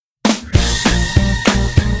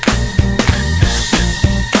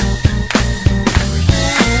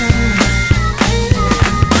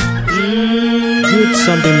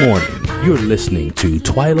Sunday morning. You're listening to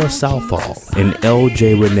Twyla Southall and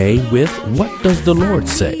LJ Renee with What Does the Lord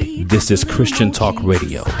Say? This is Christian Talk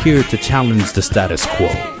Radio, here to challenge the status quo.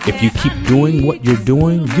 If you keep doing what you're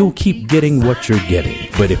doing, you'll keep getting what you're getting.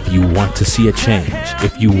 But if you want to see a change,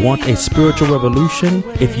 if you want a spiritual revolution,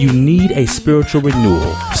 if you need a spiritual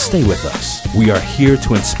renewal, stay with us. We are here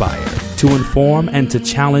to inspire, to inform, and to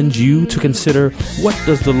challenge you to consider what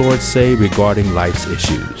does the Lord say regarding life's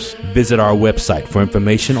issues. Visit our website for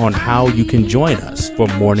information on how you can join us for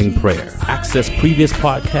morning prayer. Access previous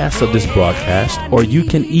podcasts of this broadcast, or you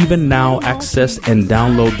can even now access and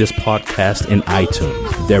download this podcast in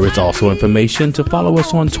iTunes. There is also information to follow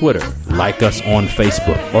us on Twitter, like us on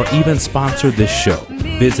Facebook, or even sponsor this show.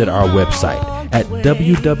 Visit our website at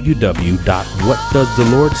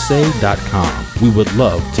www.whatdoesthelordsay.com. We would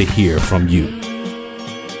love to hear from you.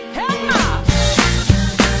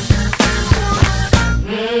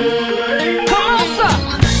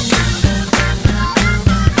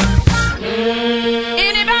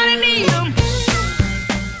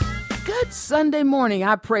 Sunday morning,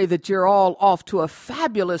 I pray that you're all off to a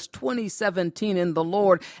fabulous 2017 in the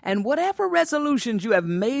Lord, and whatever resolutions you have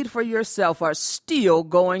made for yourself are still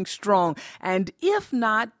going strong. And if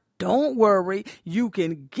not, don't worry, you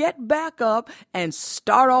can get back up and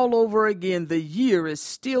start all over again. The year is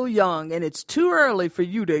still young, and it's too early for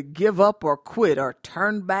you to give up or quit or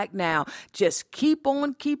turn back now. Just keep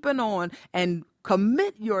on keeping on and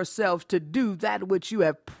commit yourself to do that which you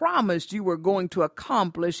have promised you were going to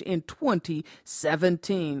accomplish in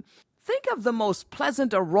 2017. Think of the most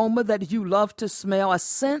pleasant aroma that you love to smell, a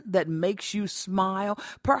scent that makes you smile.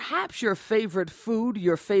 Perhaps your favorite food,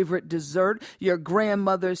 your favorite dessert, your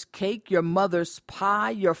grandmother's cake, your mother's pie,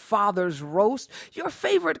 your father's roast, your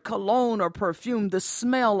favorite cologne or perfume, the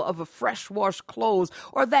smell of a fresh washed clothes,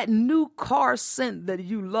 or that new car scent that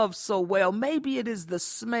you love so well. Maybe it is the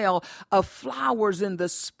smell of flowers in the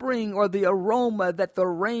spring or the aroma that the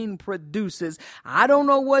rain produces. I don't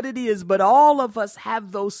know what it is, but all of us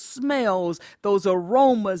have those smells, those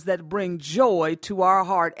aromas that bring joy to our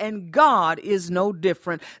heart, and God is no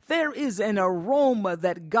different. There is an aroma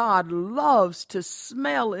that God loves to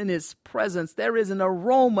smell in His presence. There is an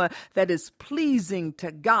aroma that is pleasing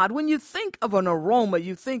to God. When you think of an aroma,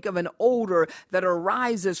 you think of an odor that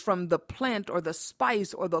arises from the plant or the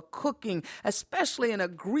spice or the cooking, especially an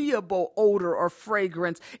agreeable odor or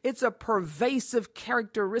fragrance. It's a pervasive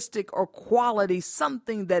characteristic or quality,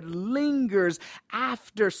 something that lingers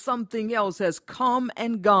after something else has come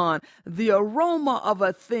and gone. The aroma of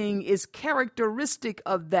a thing is characteristic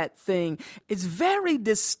of that thing. It's very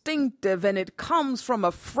distinctive, and it comes from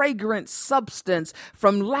a fragrant substance.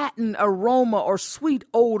 From Latin, aroma or sweet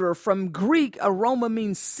odor. From Greek, aroma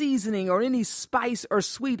means seasoning or any spice or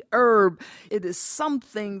sweet herb. It is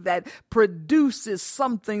something that produces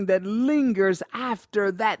something that lingers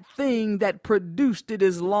after that thing that produced it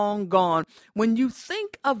is long gone. When you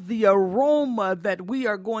think of the aroma that we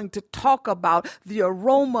are going to talk about, the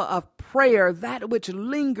aroma of prayer, that which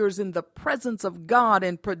lingers in the presence of God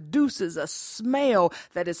and produces a smell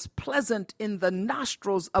that is pleasant in the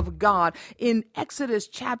nostrils of God. In Exodus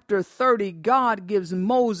chapter 30, God gives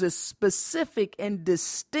Moses specific and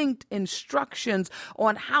distinct instructions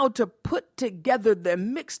on how to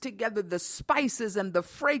mix together the spices and the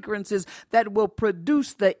fragrances that will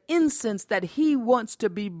produce the incense that he wants to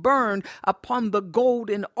be burned upon the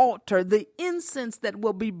golden altar. The incense that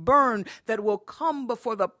will be burned, that will come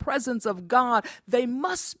before the presence of God, they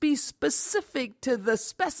must be specific to the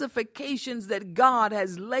specifications that God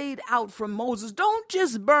has laid out for Moses. Don't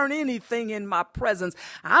just burn anything in my presence.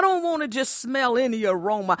 I don't want to just smell any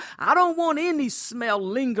aroma. I don't want any smell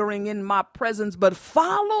lingering in my presence, but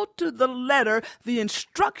follow to the letter the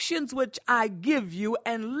instructions which I give you,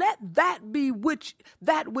 and let that be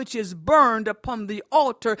that which is burned upon the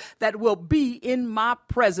altar that will be in my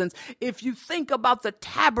presence. If you think about the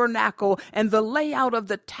tabernacle and the layout of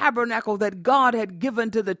the tabernacle that God had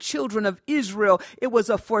given to the children of Israel, it was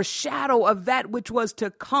a foreshadow of that which was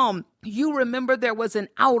to come. You remember there was an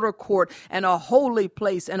outer court and a holy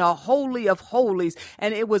place and a holy of holies,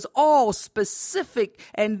 and it was all specific,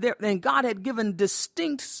 and God had given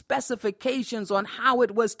distinct specifications on how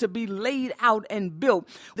it was to be laid out and built.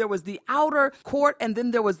 There was the outer court, and then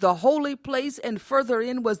there was the holy place, and further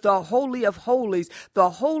in was the holy of holies. The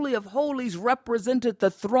holy of holies represented the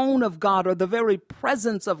throne of God, or the very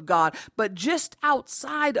presence of God. But just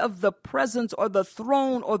outside of the presence or the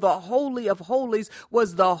throne or the holy of holies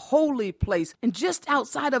was the holy holy place. And just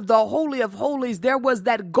outside of the Holy of Holies, there was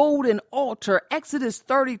that golden altar. Exodus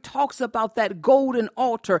 30 talks about that golden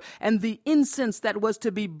altar and the incense that was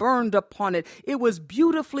to be burned upon it. It was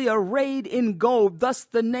beautifully arrayed in gold, thus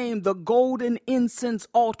the name, the golden incense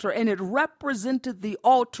altar, and it represented the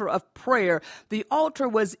altar of prayer. The altar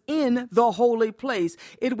was in the holy place.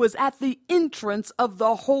 It was at the entrance of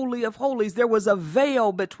the Holy of Holies. There was a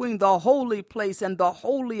veil between the holy place and the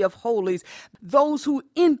Holy of Holies. Those who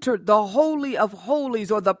entered the Holy of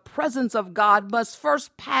Holies, or the presence of God, must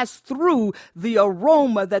first pass through the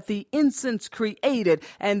aroma that the incense created,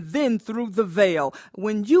 and then through the veil.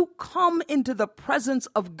 When you come into the presence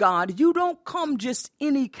of God, you don't come just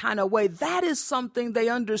any kind of way. That is something they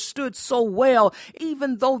understood so well.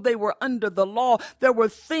 Even though they were under the law, there were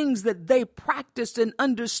things that they practiced and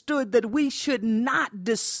understood that we should not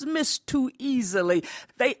dismiss too easily.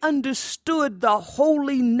 They understood the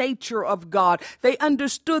holy nature of God. They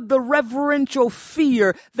understood the reverential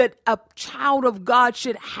fear that a child of God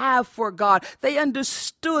should have for God. They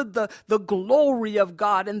understood the glory of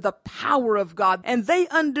God and the power of God. And they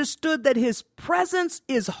understood that his presence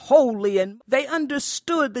is holy. And they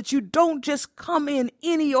understood that you don't just come in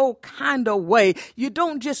any old kind of way. You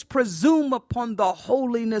don't just presume upon the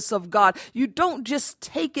holiness of God. You don't just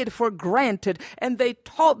take it for granted. And they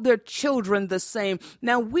taught their children the same.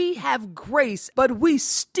 Now we have grace, but we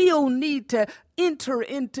still need to enter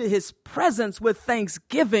into his presence with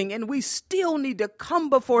thanksgiving, and we still need to come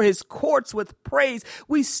before his courts with praise.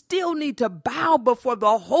 We still need to bow before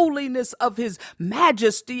the holiness of his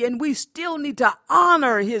majesty, and we still need to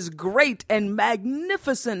honor his great and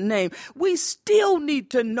magnificent name. We still need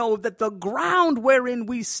to know that the ground wherein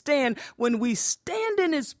we stand, when we stand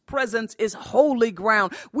in his presence, is holy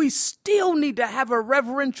ground. We still need to have a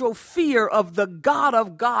reverential fear of the God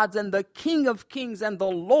of gods and the King of kings and the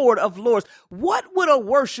Lord of lords. What would a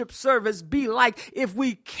worship service be like if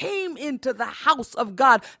we came into the house of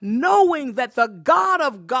God knowing that the God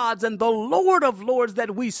of gods and the Lord of lords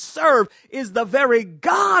that we serve is the very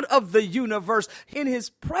God of the universe? In his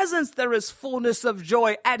presence there is fullness of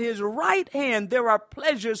joy. At his right hand there are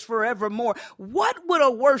pleasures forevermore. What would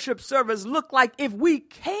a worship service look like if we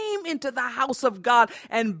came into the house of God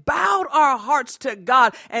and bowed our hearts to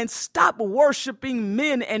God and stopped worshiping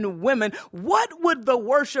men and women? What would the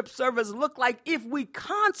worship service look like if we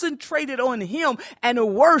concentrated on him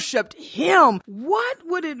and worshiped him? What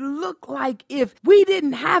would it look like if we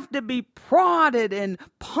didn't have to be prodded and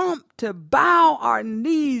pumped to bow our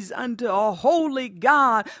knees unto a holy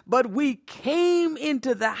God, but we came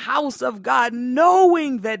into the house of God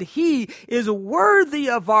knowing that he is worthy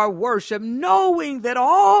of our worship, knowing that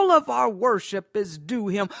all of our worship is due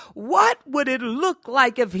him? What would it look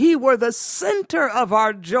like if he were the center of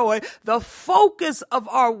our joy, the focus of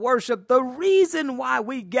our worship, the reason why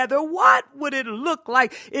we gather? What would it look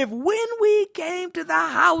like if when we came to the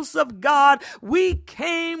house of God, we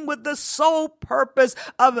came with the sole purpose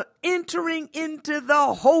of entering into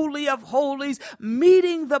the Holy of Holies,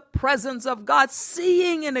 meeting the presence of God,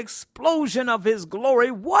 seeing an explosion of his glory?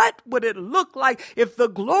 What would it look like if the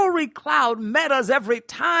glory cloud met us every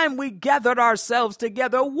time we gathered ourselves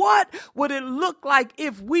together? What would it look like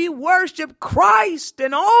if we worship Christ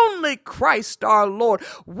and only Christ our Lord?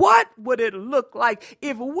 What would it look like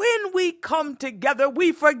if when we come together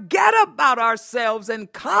we forget about ourselves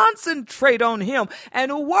and concentrate on him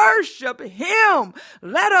and worship him?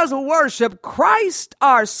 Let us worship Christ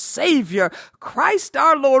our Savior, Christ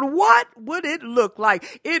our Lord. What would it look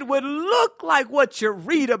like? It would look like what you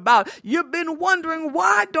read about. You've been wondering,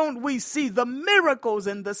 why don't we see the miracles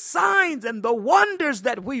and the signs and the wonders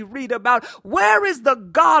that we read about? Where is the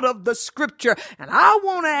God of the scripture? And I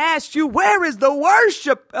want to ask you, where is the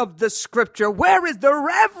worship of the scripture? Where is the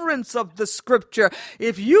reverence of the scripture?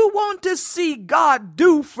 If you want to see God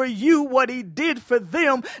do for you what he did for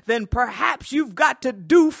them, then perhaps you've got to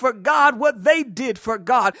do for God what they did for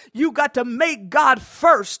God. You got to make God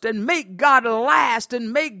first and make God last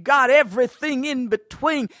and make God everything in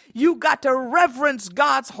between. You got to reverence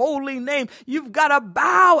God's holy name. You've got to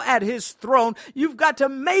bow at his throne. You've got to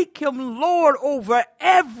make him Lord over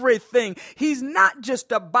everything. He's not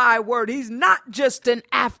just a byword. He's not just an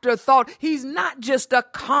afterthought. He's not just a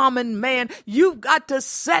common man. You've got to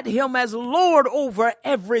set him as Lord over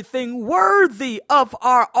everything, worthy of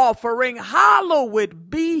our offering. Hallowed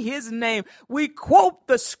be see his name. We quote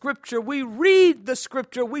the scripture. We read the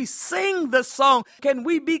scripture. We sing the song. Can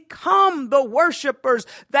we become the worshipers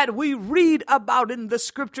that we read about in the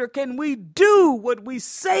scripture? Can we do what we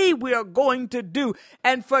say we are going to do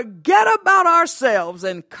and forget about ourselves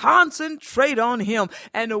and concentrate on him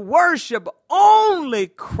and worship only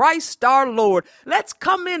Christ our Lord? Let's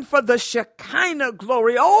come in for the Shekinah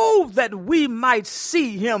glory. Oh, that we might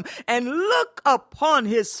see him and look upon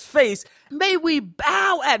his face. May we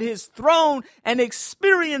bow at his throne and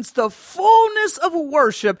experience the fullness of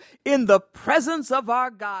worship in the presence of our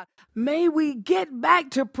God. May we get back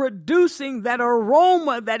to producing that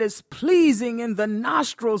aroma that is pleasing in the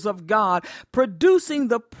nostrils of God, producing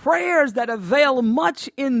the prayers that avail much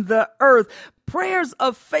in the earth, prayers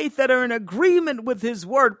of faith that are in agreement with his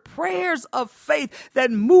word, prayers of faith that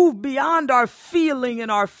move beyond our feeling and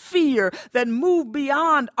our fear, that move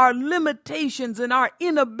beyond our limitations and our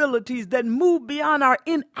inabilities, that move beyond our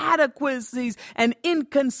inadequacies and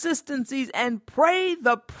inconsistencies, and pray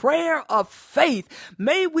the prayer of faith.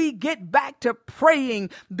 May we get back to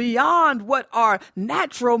praying beyond what our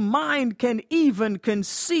natural mind can even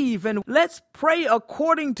conceive, and let's pray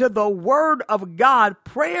according to the word of God,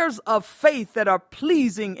 prayers of faith that are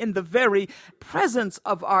pleasing in the very presence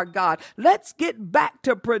of our God. Let's get back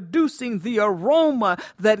to producing the aroma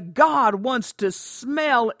that God wants to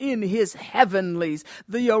smell in his heavenlies,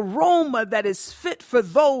 the aroma that is fit for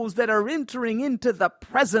those that are entering into the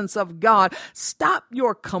presence of God. Stop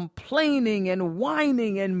your complaining and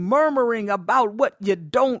whining and murmuring about what you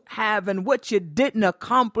don't have and what you didn't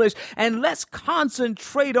accomplish, and let's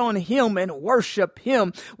concentrate on him and worship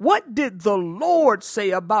him. What did the Lord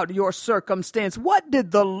say about your circumstance? What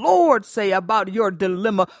did the Lord say about your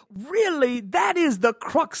dilemma? Really, that is the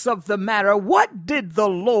crux of the matter. What did the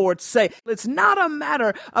Lord say? It's not a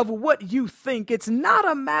matter of what you think. It's not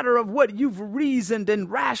a matter of what you've reasoned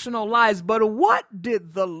and rationalized, but what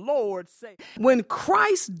did the Lord say? When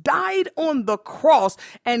Christ died on the cross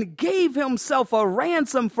and gave himself a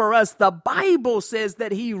ransom for us, the Bible says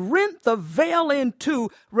that he rent the veil in two,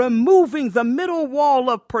 removing the middle wall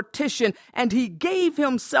of partition, and he gave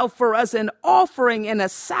himself for us an offering and a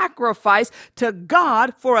sacrifice to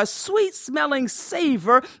God for a sweet-smelling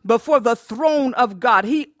savor before the throne of God.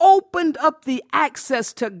 He opened up the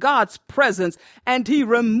access to God's presence, and he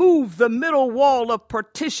removed the middle wall of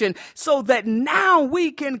partition so that now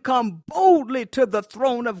we can come boldly to the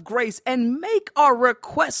throne of grace and make our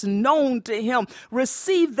requests known to him,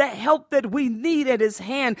 receive the help that we need at his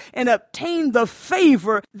hand, and obtain the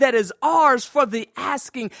favor that is ours for the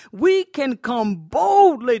asking. We can come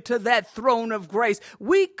boldly to that throne of grace.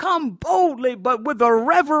 We come boldly, but with a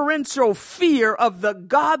reverential fear of the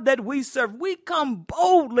God that we serve. We come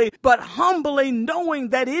boldly, but humbly, knowing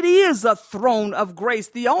that it is a throne of grace.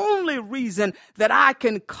 The only reason that I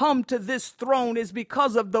can come to this throne is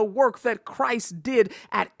because of the work that Christ did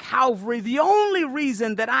at Calvary. The only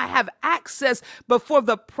reason that I have access before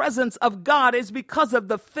the presence of God is because of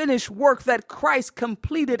the finished work that Christ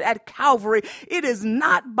completed at Calvary. It is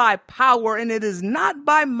not by power and it is not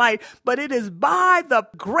by might, but it is by the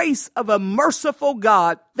grace of a merciful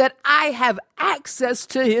God that I have access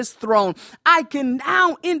to his throne. I can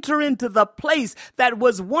now enter into the place that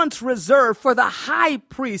was once reserved for the high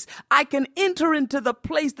priest. I can enter into the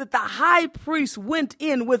place that the high priest went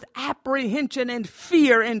in with apprehension and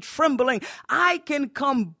fear and trembling. I can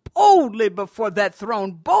come boldly before that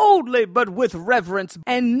throne, boldly but with reverence,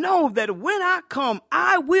 and know that when I come,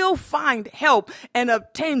 I will find help and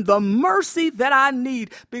obtain the mercy that I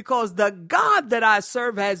need, because the God that I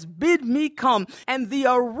serve has bid me come. And the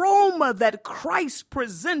aroma that Christ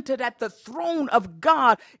presented at the throne of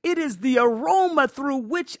God, it is the aroma through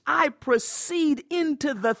which I proceed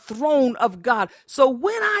into the throne of God. So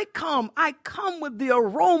when I come with the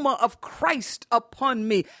aroma of Christ upon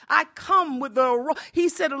me. I come with the aroma. He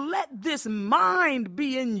said, let this mind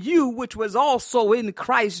be in you, which was also in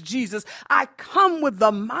Christ Jesus. I come with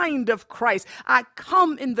the mind of Christ. I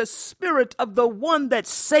come in the spirit of the one that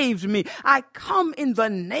saved me. I come in the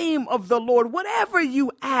name of the Lord. Whatever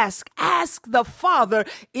you ask the Father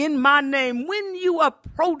in my name. When you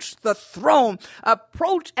approach the throne,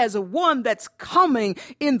 approach as one that's coming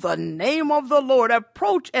in the name of the Lord.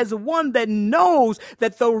 Approach as one that knows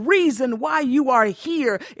that the reason why you are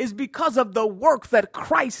here is because of the work that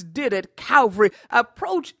Christ did at Calvary.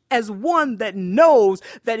 Approach as one that knows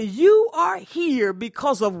that you are here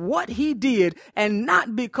because of what he did and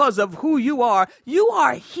not because of who you are. You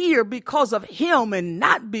are here because of him and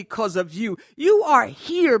not because of you. You are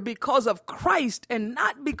here because of Christ and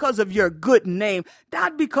not because of your good name,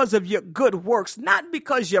 not because of your good works, not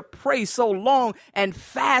because you pray so long and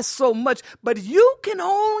fast so much, but you can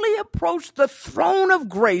only approach the throne of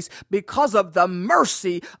grace because of the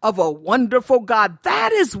mercy of a wonderful God.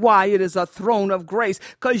 That is why it is a throne of grace,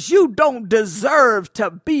 because you don't deserve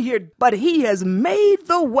to be here, but he has made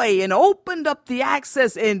the way and opened up the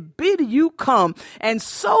access and bid you come. And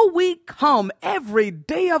so we come every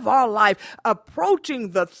day of our life,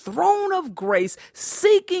 approaching the throne of grace,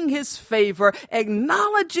 seeking his favor,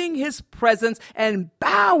 acknowledging his presence, and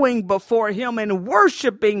bowing before him and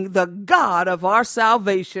worshiping the God of our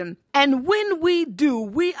salvation. And when we do,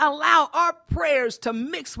 we allow our prayers to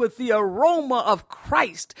mix with the aroma of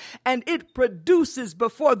Christ, and it produces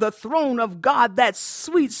before the throne of God that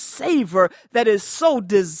sweet savor that is so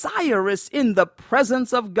desirous in the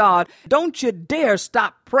presence of God. Don't you dare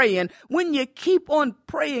stop praying. When you keep on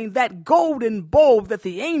praying, that golden bowl that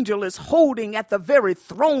the angel is holding at the very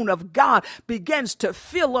throne of God begins to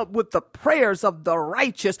fill up with the prayers of the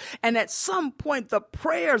righteous. And at some point, the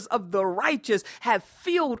prayers of the righteous have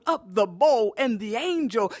filled up the bowl, and the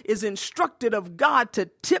angel is instructed of God to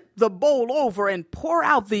tip the bowl over and pour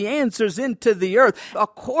out the answers into the earth.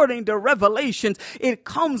 According to Revelations, it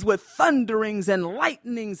comes with thunderings and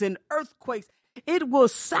lightnings and earthquakes. It will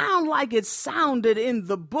sound like it sounded in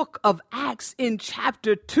the book of Acts in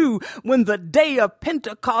chapter 2, when the day of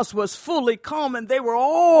Pentecost was fully come and they were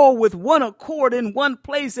all with one accord in one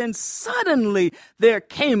place. And suddenly there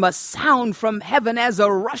came a sound from heaven as a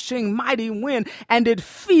rushing mighty wind, and it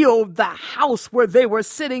filled the house where they were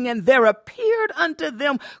sitting. And there appeared unto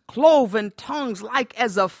them cloven tongues like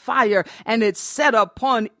as of fire, and it set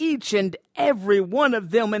upon each and every one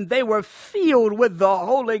of them, and they were filled with the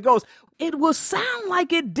Holy Ghost. It will sound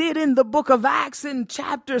like it did in the book of Acts in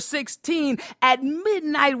chapter 16 at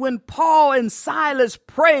midnight when Paul and Silas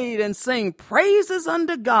prayed and sang praises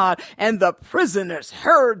unto God, and the prisoners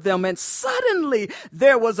heard them. And suddenly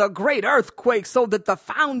there was a great earthquake, so that the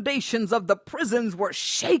foundations of the prisons were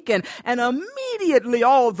shaken, and immediately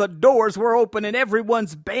all the doors were open and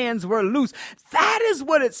everyone's bands were loose. That is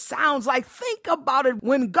what it sounds like. Think about it.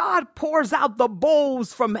 When God pours out the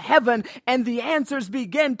bowls from heaven and the answers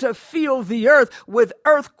begin to fill the earth with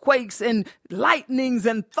earthquakes and lightnings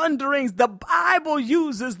and thunderings, the Bible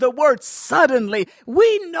uses the word suddenly.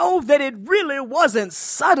 We know that it really wasn't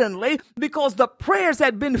suddenly, because the prayers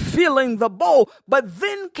had been filling the bowl. But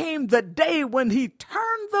then came the day when he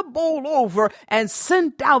turned the bowl over and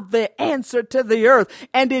sent out the answer to the earth.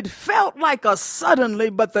 And it felt like a suddenly,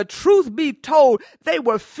 but the truth be told, they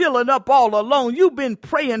were filling up all along. You've been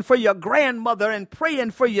praying for your grandmother and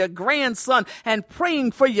praying for your grandson and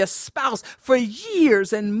praying for your spouse for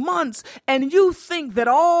years and months, and you think that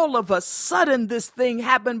all of a sudden this thing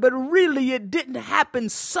happened, but really it didn't happen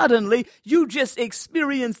suddenly. You just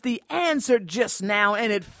experienced the answer just now,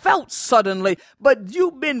 and it felt suddenly, but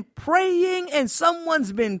you've been praying, and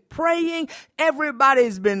someone's been praying,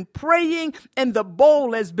 everybody's been praying, and the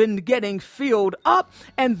bowl has been getting filled up.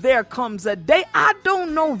 And there comes a day. I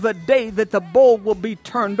don't know the day that the bowl will be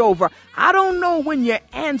turned over. I don't know when your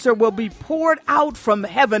answer will be poured out from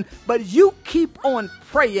heaven, but you keep on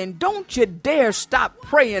praying. Don't you dare stop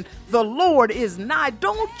praying. The Lord is nigh.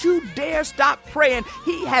 Don't you dare stop praying.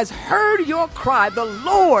 He has heard your cry. The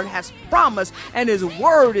Lord has promised, and his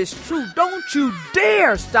word is true. Don't you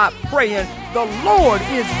dare stop praying. The Lord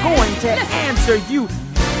is going to answer you.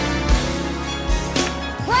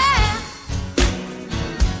 Prayer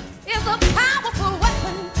is a powerful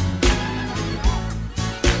weapon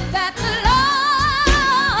that the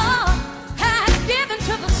Lord has given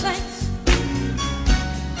to the saints.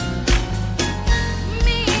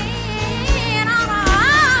 Men ought to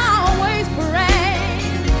always pray,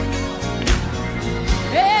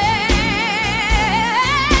 and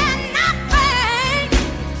not faint.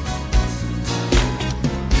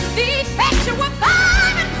 The effectual fervent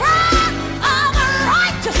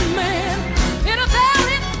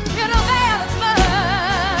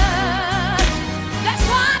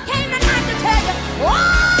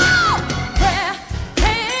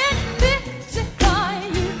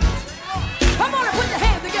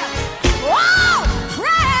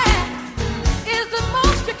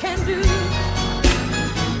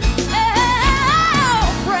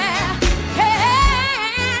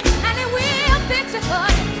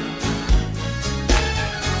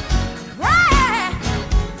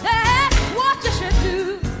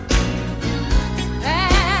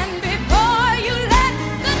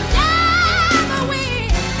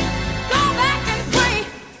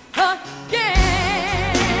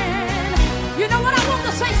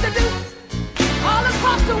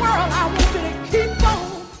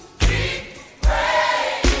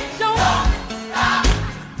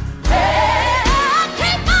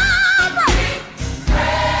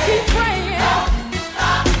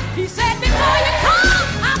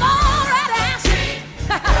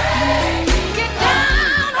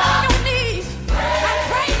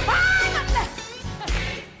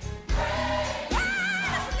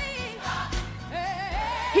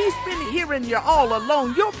He's been hearing you all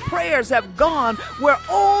along. Your prayers have gone where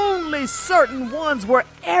only certain ones were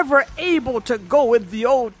ever able to go in the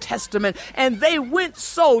Old Testament. And they went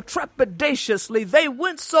so trepidatiously. They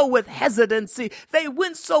went so with hesitancy. They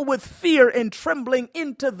went so with fear and trembling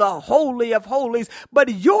into the Holy of Holies. But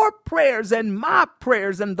your prayers and my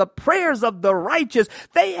prayers and the prayers of the righteous,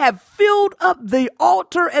 they have filled up the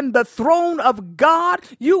altar and the throne of God.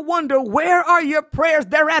 You wonder, where are your prayers?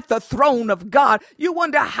 They're at the throne of God. You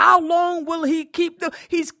wonder, how long will he keep them?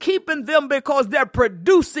 He's keeping them because they're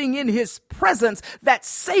producing in his presence that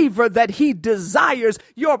savor that he desires.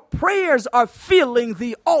 Your prayers are filling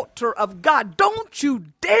the altar of God. Don't you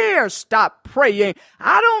dare stop praying.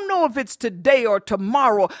 I don't know if it's today or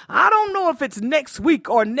tomorrow. I don't know if it's next week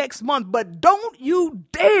or next month, but don't you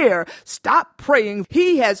dare stop praying.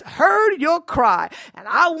 He has heard your cry. And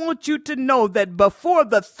I want you to know that before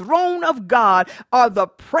the throne of God are the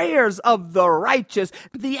prayers of the righteous.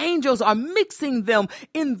 The angels are mixing them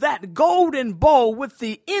in that golden bowl with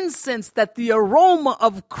the incense that the aroma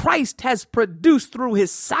of Christ has produced through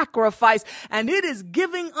his sacrifice, and it is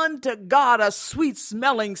giving unto God a sweet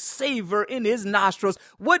smelling savor in his nostrils.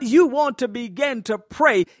 What you want to begin to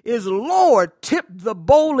pray is, Lord, tip the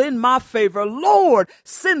bowl in my favor. Lord,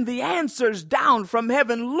 send the answers down from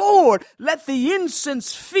heaven. Lord, let the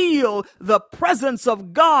incense feel the presence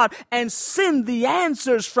of God and send the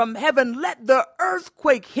answers from heaven. Let the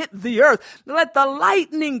earthquake hit the earth. Let the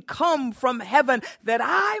lightning come from heaven, that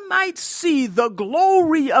I might see the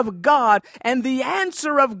glory of God and the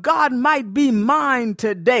answer of God might be mine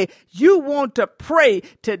today. You want to pray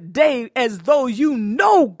today as though you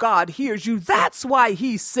know God hears you. That's why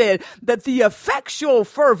he said that the effectual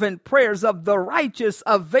fervent prayers of the righteous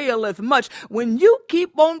availeth much. When you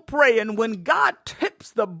keep on praying, when God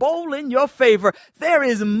tips the bowl in your favor, there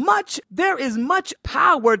is much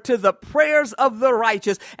power to the prayers of the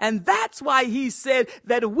righteous. And that's why he said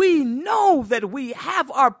that we know that we have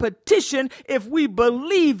our petition if we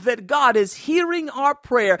believe that God is hearing our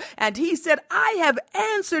prayer. And he said, I have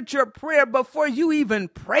answered your prayer before you even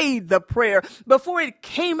prayed the prayer. Before it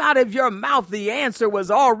came out of your mouth, the answer was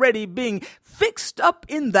already being fixed up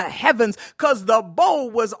in the heavens, because the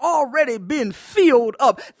bowl was already being filled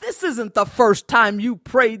up. This isn't the first time you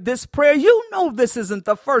prayed this prayer. You know this isn't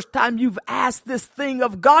the first time you've asked this thing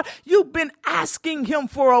of God. You've been asking him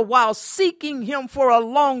for a while, seeking him for a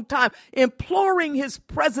long time, imploring his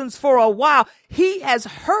presence for a while. He has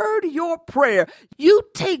heard your prayer. You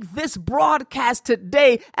take this broadcast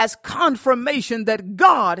today as confirmation that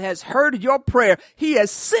God has heard your prayer. He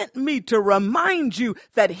has sent me to remind you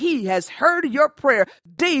that he has heard your prayer.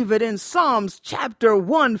 David in Psalms chapter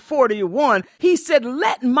 141, he said,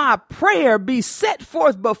 let my prayer be set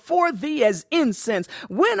forth before thee as incense.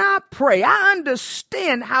 When I pray, I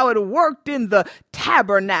understand how it worked in the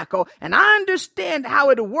tabernacle, and I understand how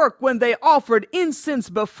it worked when they offered incense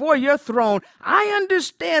before your throne. I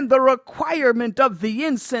understand the requirement of the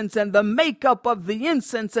incense and the makeup of the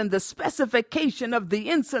incense and the specification of the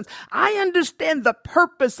incense. I understand the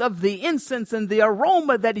purpose of the incense and the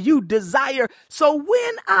aroma that you desire. So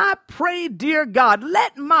when I pray, dear God,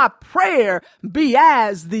 let my prayer be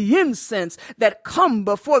as the incense that come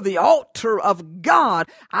before the altar of God.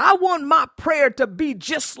 I want my prayer to be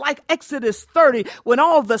just like Exodus 30, when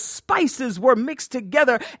all the spices were mixed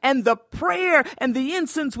together and the prayer and the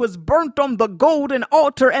incense was burnt on the golden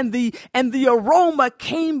altar, and the aroma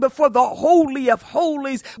came before the Holy of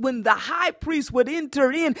Holies. When the high priest would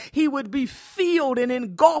enter in, he would be filled and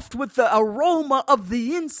engulfed with the aroma of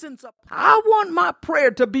the incense. I want my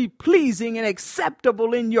prayer to be pleasing and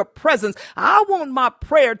acceptable in your presence. I want my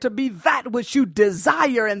prayer to be that which you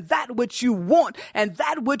desire and that which you want and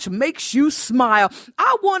that which makes you smile.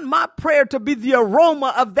 I want my prayer to be the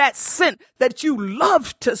aroma of that scent that you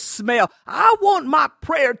love to smell. I want my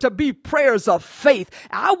prayer to be prayers of faith.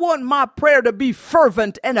 I want my prayer to be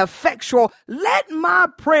fervent and effectual. Let my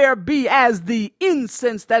prayer be as the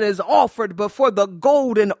incense that is offered before the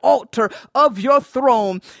golden altar of your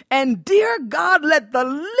throne. And dear God, let the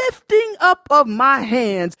lifting up of my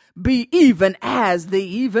hands be even as the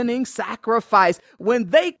evening sacrifice. When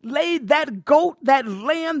they laid that goat, that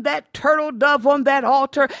lamb, that turtle dove on that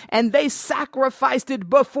altar, and they sacrificed it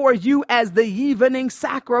before you as the evening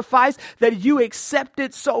sacrifice, that you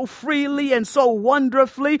accepted so freely and so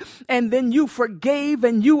wonderfully, and then you forgave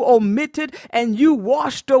and you omitted and you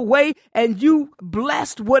washed away and you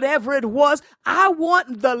blessed whatever it was. I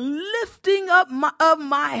want the lifting up of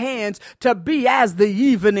my hands to be as the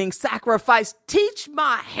evening sacrifice. Teach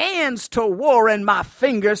my hands to war and my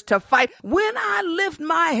fingers to fight. When I lift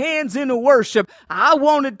my hands in worship, I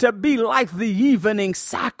want it to be like the evening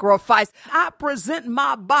sacrifice. I present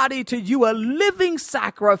my body to you a living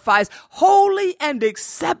sacrifice, holy and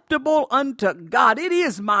acceptable unto God. It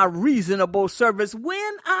is my reasonable service.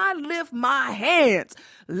 When I lift my hands,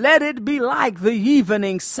 let it be like the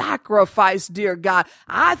evening sacrifice, dear God.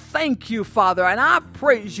 I thank you, Father, and I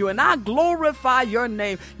praise you, and I glorify your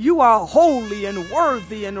name. You are holy and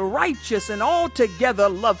worthy and righteous and altogether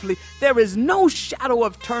lovely. There is no shadow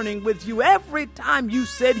of turning with you. Every time you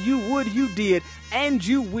said you would, you did, and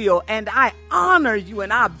you will. And I honor you,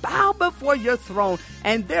 and I bow before your throne.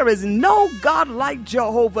 And there is no God like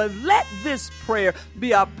Jehovah. Let this prayer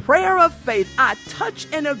be a prayer of faith. I touch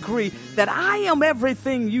and agree that I am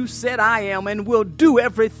everything you said I am, and will do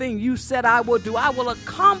everything you said I will do. I will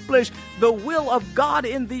accomplish the will of God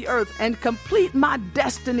in the earth and complete my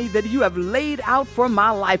destiny that you have laid out for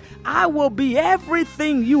my life. I will be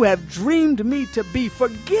everything you have dreamed me to be.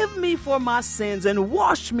 Forgive me for my sins and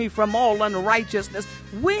wash me from all unrighteousness.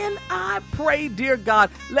 When I pray, dear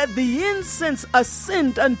God, let the incense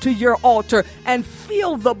ascend unto your altar, and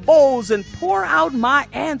fill the bowls and pour out my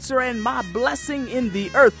answer and my blessing in the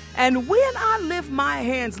earth. And when I lift my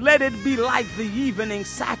hands, let it be like the evening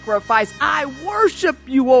sacrifice. I worship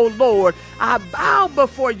you, O Lord. I bow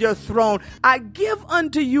before your throne. I give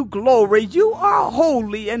unto you glory. You are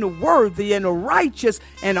holy and worthy and righteous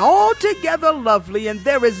and altogether lovely, and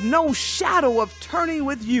there is no shadow of turning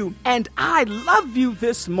with you. And I love you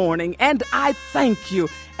this morning, and I thank you.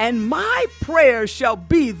 And my prayer shall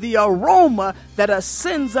be the aroma that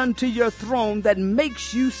ascends unto your throne, that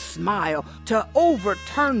makes you smile, to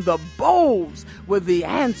overturn the bowls with the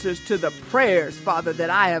answers to the prayers, Father, that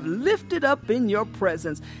I have lifted up in your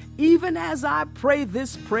presence. Even as I pray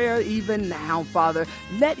this prayer even now, Father,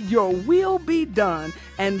 let your will be done,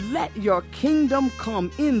 and let your kingdom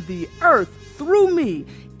come in the earth through me,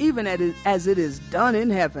 even as it is done in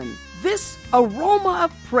heaven. This aroma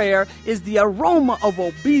of prayer is the aroma of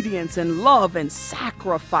obedience and love and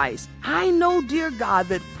sacrifice. I know, dear God,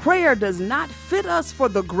 that prayer does not fit us for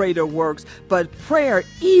the greater works, but prayer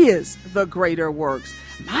is the greater works.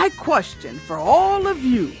 My question for all of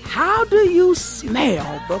you: how do you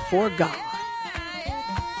smell before God?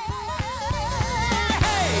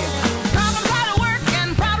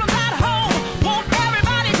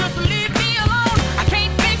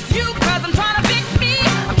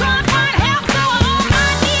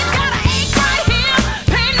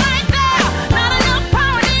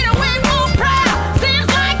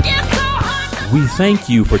 We thank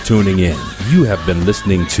you for tuning in. You have been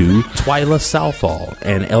listening to Twyla Southall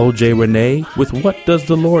and LJ Renee with What Does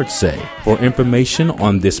the Lord Say? For information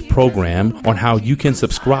on this program, on how you can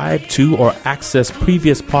subscribe to or access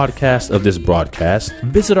previous podcasts of this broadcast,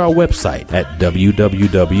 visit our website at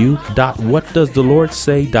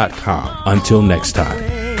www.whatdoesthelordsay.com. Until next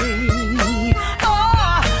time.